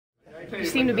you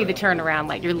seem to be the turnaround.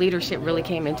 Like, your leadership really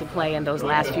came into play in those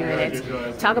last few minutes.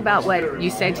 Talk about what you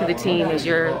said to the team as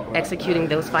you're executing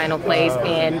those final plays.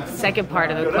 And second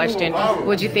part of the question,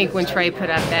 what did you think when Trae put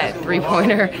up that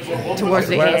three-pointer towards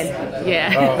the end?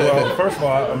 Yeah. Well, first of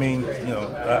all, I mean, you know,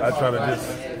 I try to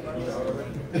just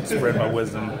spread my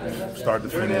wisdom, start to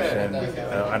finish, and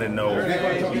I didn't know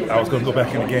I was going to go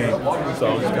back in the game, so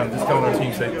I was just telling our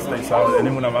team stay solid. And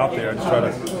then when I'm out there, I just try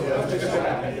to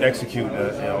execute. You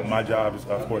know, my job is,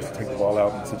 of course, to take the ball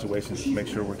out in situations, make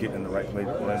sure we're getting in the right play,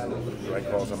 the right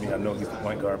calls. I mean, I know he's the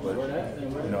point guard, but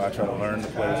you know, I try to learn the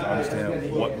plays,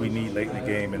 understand what we need late in the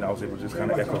game, and I was able to just kind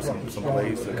of echo some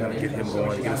plays to kind of get him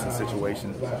going, get us in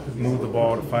situations, move the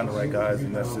ball to find the right guys,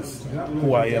 and that's just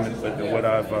who I am and what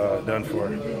I've done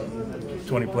for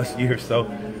 20+ years. So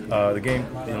the game,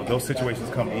 you know, those situations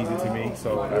come easy to me.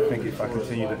 So I think if I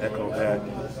continue to echo that,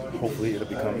 hopefully it'll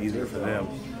become easier for them.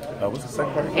 What's the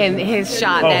second part? And his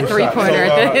shot, that three-pointer.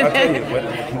 So, I tell you,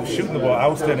 when he was shooting the ball, I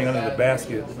was standing under the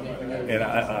basket, and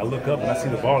I look up and I see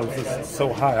the ball. It was just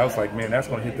so high. I was like, man, that's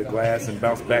going to hit the glass and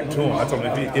bounce back to him. I told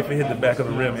him if it hit the back of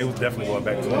the rim, it was definitely going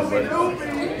back to him.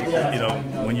 But you know,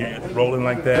 when you're rolling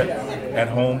like that at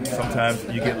home, sometimes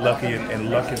you get lucky,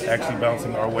 and luck is actually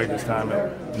bouncing our way this time.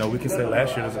 And you know, we can say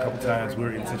last year there's a couple times we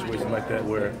were in situations like that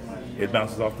where it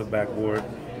bounces off the backboard,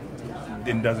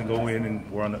 it doesn't go in,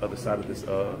 and we're on the other side of this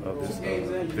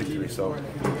victory. So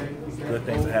good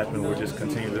things happen. We'll just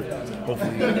continue to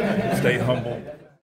hopefully stay humble.